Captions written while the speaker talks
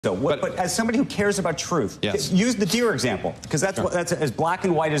So, but as somebody who cares about truth, yes. Use the deer example, because that's that's as black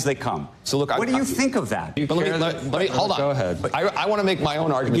and white as they come. So look, what do you think of that? Let me hold on. Go ahead. I want to make my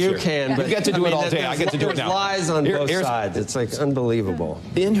own argument. You can, but you get to do it all day. I get to do it now. There's lies on both sides. It's like unbelievable.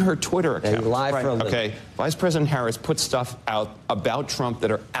 In her Twitter account, okay, Vice President Harris put stuff out about Trump that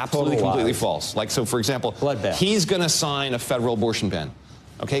are absolutely completely false. Like, so for example, he's going to sign a federal abortion ban.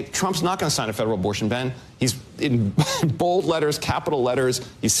 Okay, Trump's not going to sign a federal abortion ban. He's in bold letters, capital letters.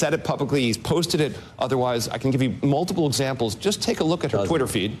 He said it publicly. He's posted it. Otherwise, I can give you multiple examples. Just take a look at her Twitter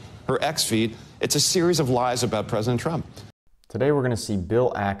feed, her X feed. It's a series of lies about President Trump. Today, we're going to see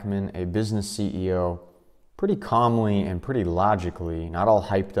Bill Ackman, a business CEO, pretty calmly and pretty logically, not all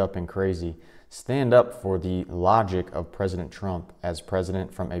hyped up and crazy, stand up for the logic of President Trump as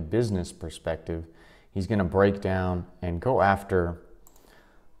president from a business perspective. He's going to break down and go after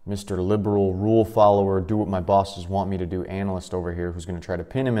Mr. Liberal, rule follower, do what my bosses want me to do analyst over here who's going to try to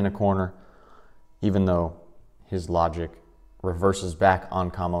pin him in a corner, even though his logic reverses back on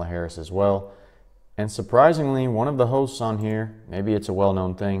Kamala Harris as well. And surprisingly, one of the hosts on here, maybe it's a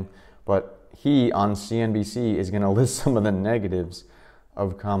well-known thing, but he on CNBC is going to list some of the negatives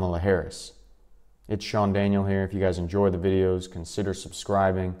of Kamala Harris. It's SeanDaniel here. If you guys enjoy the videos, consider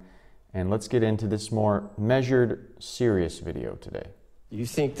subscribing. And let's get into this more measured, serious video today. You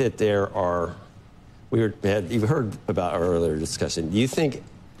think that there are, you've heard about our earlier discussion, do you think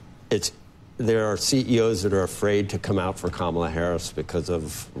there are CEOs that are afraid to come out for Kamala Harris because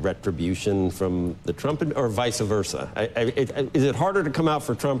of retribution from the Trump, or vice versa? Is it harder to come out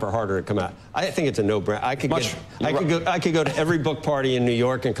for Trump or harder to come out? I think it's a no-brainer. I could go to every book party in New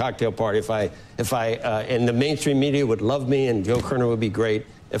York and cocktail party and the mainstream media would love me and Joe Kerner would be great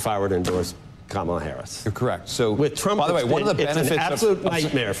if I were to endorse Kamala Harris. You're correct. So, with Trump, by the way, one of the benefits, it's an absolute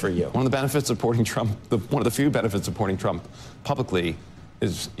nightmare for you. One of the benefits of supporting Trump, one of the few benefits of supporting Trump publicly,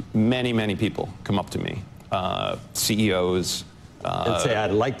 is many people come up to me, CEOs. And say,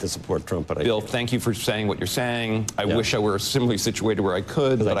 I'd like to support Trump, but Bill, thank you for saying what you're saying. I wish I were similarly situated where I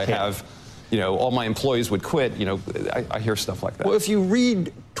could, but I have, all my employees would quit. I hear stuff like that. Well, if you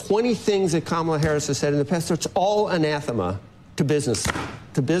read 20 things that Kamala Harris has said in the past, it's all anathema to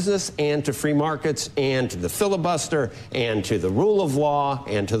business and to free markets and to the filibuster and to the rule of law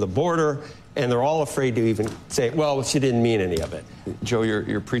and to the border, and they're all afraid to even say, well, she didn't mean any of it. Joe,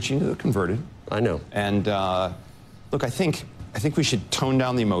 you're preaching to the converted. I know. And look, I think we should tone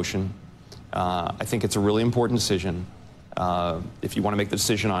down the emotion. I think it's a really important decision. If you want to make the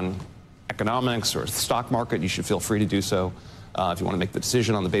decision on economics or the stock market, you should feel free to do so. If you want to make the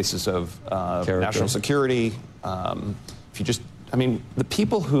decision on the basis of national security, if you just, the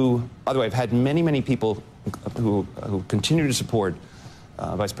people who, by the way, I've had many people who continue to support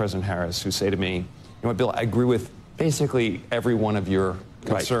Vice President Harris who say to me, you know what, Bill, I agree with basically every one of your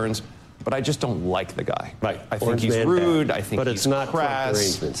concerns, but I just don't like the guy. Right. I think he's rude. I think he's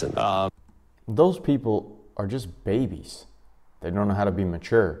crass. Those people are just babies. They don't know how to be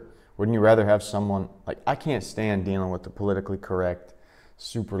mature. Wouldn't you rather have someone, like, I can't stand dealing with the politically correct,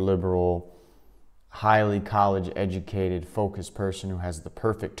 super liberal, highly college educated, focused person who has the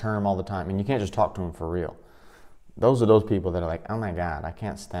perfect term all the time, and you can't just talk to him for real. Those are those people that are like, oh my God, I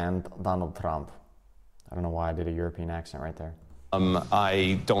can't stand Donald Trump. I don't know why I did a European accent right there.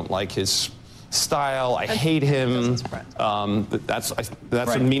 I don't like his style. I hate him. That's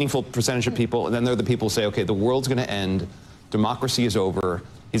a meaningful percentage of people. And then there are the people who say, okay, the world's going to end. Democracy is over.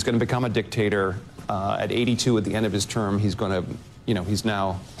 He's going to become a dictator. At 82, at the end of his term, he's going to, he's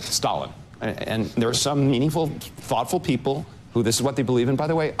now Stalin. And there are some meaningful, thoughtful people who this is what they believe in. By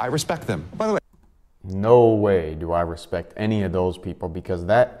the way, I respect them. By the way, no way do I respect any of those people, because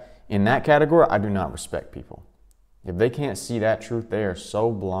in that category, I do not respect people. If they can't see that truth, they are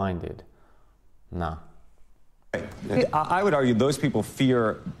so blinded. Nah. I would argue those people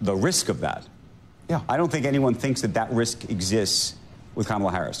fear the risk of that. Yeah. I don't think anyone thinks that risk exists with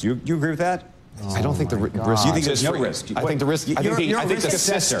Kamala Harris. You agree with that? I don't think the risk. You think there's no risk? I think the risk. I think the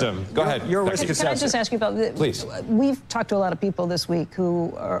system. Go ahead. You're a risk assessor. Can I just ask you about? Please. We've talked to a lot of people this week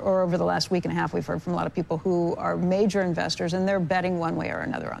or over the last week and a half, we've heard from a lot of people who are major investors, and they're betting one way or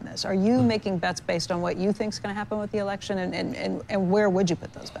another on this. Are you making bets based on what you think is going to happen with the election, and where would you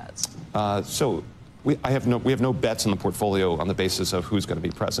put those bets? We have no bets in the portfolio on the basis of who's going to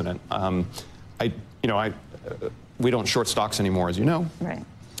be president. We don't short stocks anymore, as you know. Right.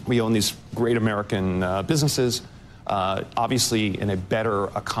 We own these great American businesses, obviously in a better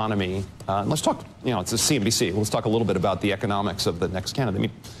economy. Let's talk, it's a CNBC. Let's talk a little bit about the economics of the next candidate.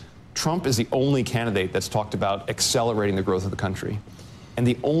 Trump is the only candidate that's talked about accelerating the growth of the country. And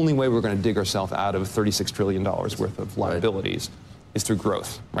the only way we're going to dig ourselves out of $36 trillion worth of liabilities is through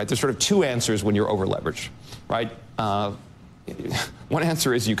growth, right? There's sort of two answers when you're over-leveraged, right? One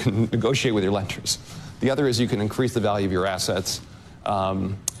answer is you can negotiate with your lenders. The other is you can increase the value of your assets.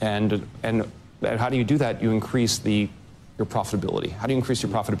 And how do you do that? You increase your profitability. How do you increase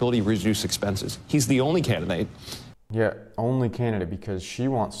your profitability? You reduce expenses. He's the only candidate. Yeah, only candidate, because she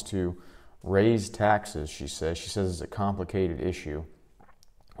wants to raise taxes, she says. She says it's a complicated issue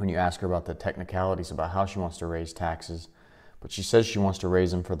when you ask her about the technicalities about how she wants to raise taxes. But she says she wants to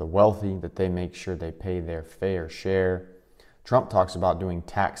raise them for the wealthy, that they make sure they pay their fair share. Trump talks about doing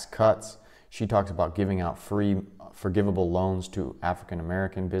tax cuts. She talks about giving out free forgivable loans to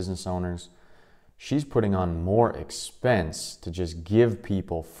African-American business owners. She's putting on more expense to just give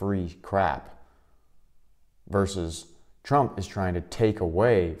people free crap, versus Trump is trying to take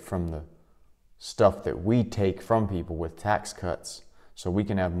away from the stuff that we take from people with tax cuts so we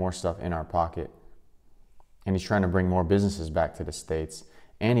can have more stuff in our pocket. And he's trying to bring more businesses back to the states.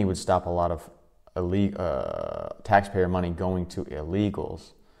 And he would stop a lot of taxpayer money going to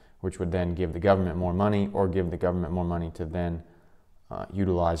illegals, which would then give the government more money, or give the government more money to then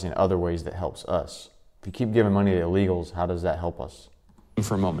utilize in other ways that helps us. If you keep giving money to illegals, how does that help us?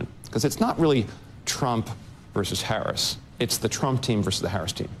 For a moment, because it's not really Trump versus Harris. It's the Trump team versus the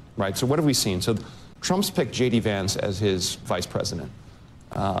Harris team, right? So what have we seen? So Trump's picked J.D. Vance as his vice president.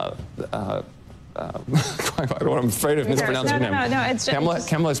 I'm afraid of mispronouncing him.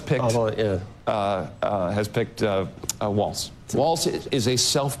 Kamala's picked, has picked Walz. Walz is a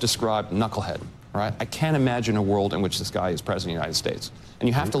self-described knucklehead, right? I can't imagine a world in which this guy is president of the United States. And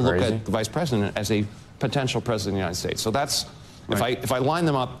you have to look at the vice president as a potential president of the United States. So that's, if I line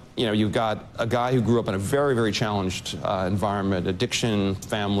them up, you know, you've got a guy who grew up in a very, very challenged environment, addiction,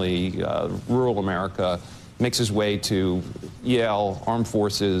 family, rural America, makes his way to Yale, armed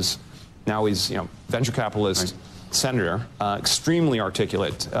forces. Now he's, you know, venture capitalist, senator, extremely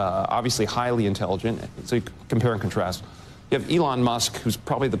articulate, obviously highly intelligent. So you compare and contrast. You have Elon Musk, who's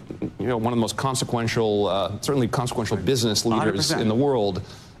probably the, you know, one of the most consequential, certainly consequential business leaders 100%. In the world.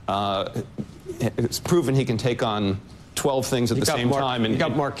 It's proven he can take on 12 things at the same time and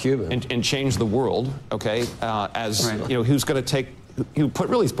Mark Cuban and change the world. Okay, you know, who's going to take,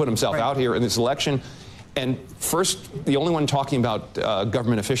 really put himself out here in this election. And first, the only one talking about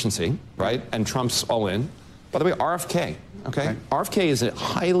government efficiency, right? And Trump's all in. By the way, RFK, okay? RFK is a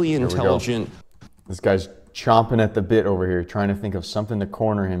highly intelligent. This guy's chomping at the bit over here, trying to think of something to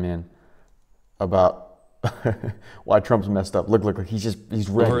corner him in about why Trump's messed up. Look, he's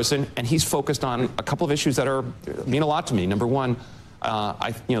ready. Person, and he's focused on a couple of issues that mean a lot to me. Number one,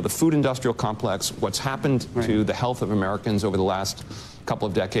 the food industrial complex, what's happened to the health of Americans over the last couple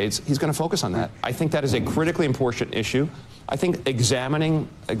of decades. He's going to focus on that. I think that is a critically important issue. I think examining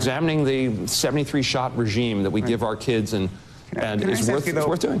the 73-shot regime that we give our kids it's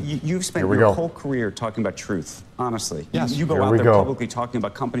worth doing. You've spent your whole career talking about truth, honestly. Yes. You go out there publicly talking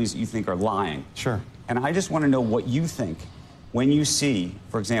about companies that you think are lying. Sure. And I just want to know what you think when you see,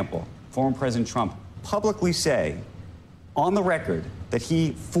 for example, former President Trump publicly say on the record that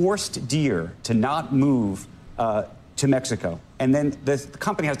he forced Deere to not move to Mexico. And then the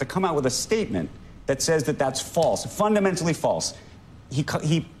company has to come out with a statement that says that that's false, fundamentally false.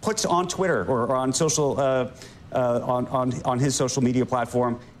 He puts on Twitter or on social, on his social media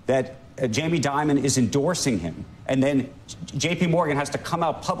platform that Jamie Dimon is endorsing him. And then J.P. Morgan has to come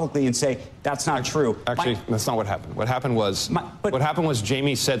out publicly and say that's not true. Actually, that's not what happened. What happened was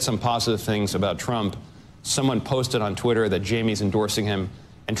Jamie said some positive things about Trump. Someone posted on Twitter that Jamie's endorsing him,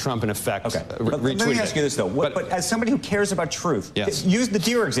 and Trump, in effect, retweeted. Let me ask you this, though. But as somebody who cares about truth, use the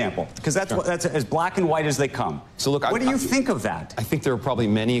Deere example, because that's as black and white as they come. So look, what do you think of that? I think there are probably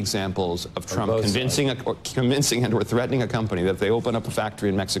many examples of Trump convincing and or threatening a company that if they open up a factory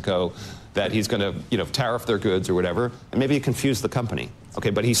in Mexico, that he's going to, tariff their goods or whatever, and maybe confuse the company. Okay,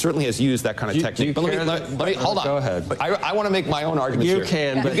 but he certainly has used that kind of technique. But let me hold on. Go ahead. I want to make my own arguments here. You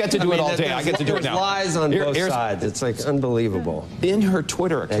can, but you get to do it all day. I get to do it now. There's lies on both sides. It's like unbelievable. In her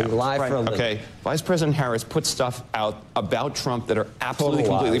Twitter account, and lie for a living. Okay, Vice President Harris put stuff out about Trump that are absolutely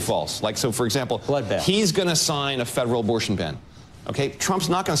completely false. Like, so for example, he's going to sign a federal abortion ban. Okay, Trump's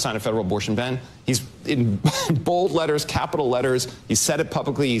not going to sign a federal abortion ban. He's in bold letters, capital letters. He said it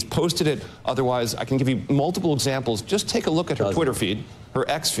publicly. He's posted it. Otherwise, I can give you multiple examples. Just take a look at her Twitter feed, her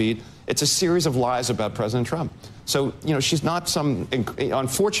X feed. It's a series of lies about President Trump. So, she's not some,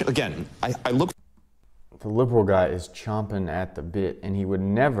 unfortunately, again, I look. The liberal guy is chomping at the bit, and he would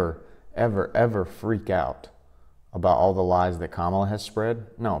never, ever, ever freak out about all the lies that Kamala has spread.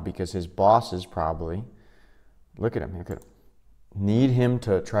 No, because his bosses probably, look at him, need him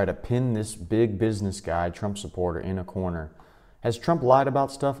to try to pin this big business guy, Trump supporter, in a corner Has Trump lied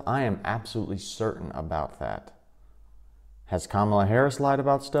about stuff? I am absolutely certain about that. Has Kamala Harris lied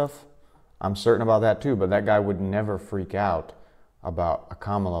about stuff? I'm certain about that too, but that guy would never freak out about a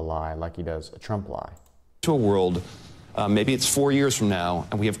Kamala lie like he does a Trump lie. To a world, maybe it's 4 years from now,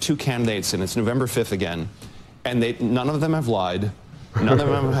 and we have 2 candidates, and it's November 5th again, and none of them have lied, none of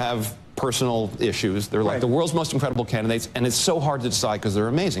them have personal issues. They're like the world's most incredible candidates, and it's so hard to decide because they're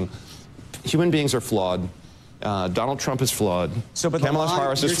amazing. Human beings are flawed. Donald Trump is flawed. But Kamala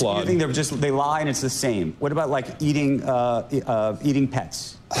Harris is flawed. You think they lie and it's the same? What about like eating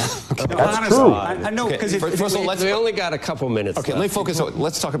pets? Okay, no, that's true. I know because we only got a couple minutes. Okay, let me focus.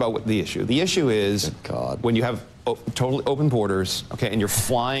 Let's talk about the issue. The issue is when you have totally open borders, okay, and you're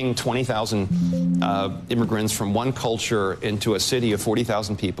flying 20,000 immigrants from one culture into a city of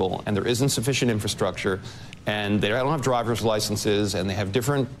 40,000 people, and there isn't sufficient infrastructure, and they don't have driver's licenses, and they have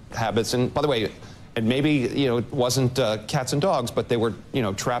different habits. And by the way, and maybe, it wasn't cats and dogs, but they were,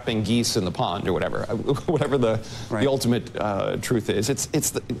 trapping geese in the pond or whatever, whatever the ultimate truth is.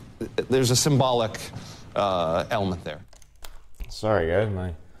 There's a symbolic element there. Sorry, guys,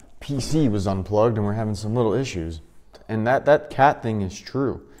 my PC was unplugged and we're having some little issues. And that cat thing is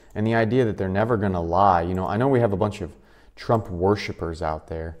true. And the idea that they're never going to lie. I know we have a bunch of Trump worshipers out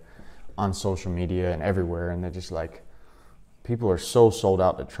there on social media and everywhere, and they're just like, people are so sold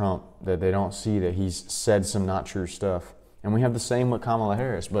out to Trump that they don't see that he's said some not true stuff. And we have the same with Kamala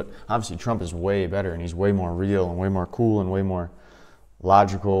Harris, but obviously Trump is way better, and he's way more real and way more cool and way more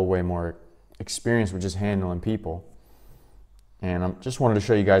logical, way more experienced with just handling people. And I just wanted to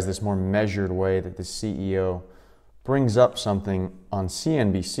show you guys this more measured way that the CEO brings up something on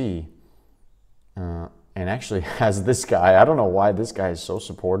CNBC and actually has this guy. I don't know why this guy is so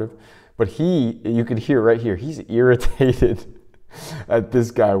supportive, but you could hear right here, he's irritated at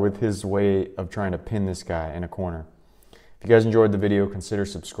this guy with his way of trying to pin this guy in a corner. If you guys enjoyed the video, consider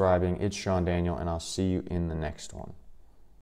subscribing. It's Sean Daniel, and I'll see you in the next one.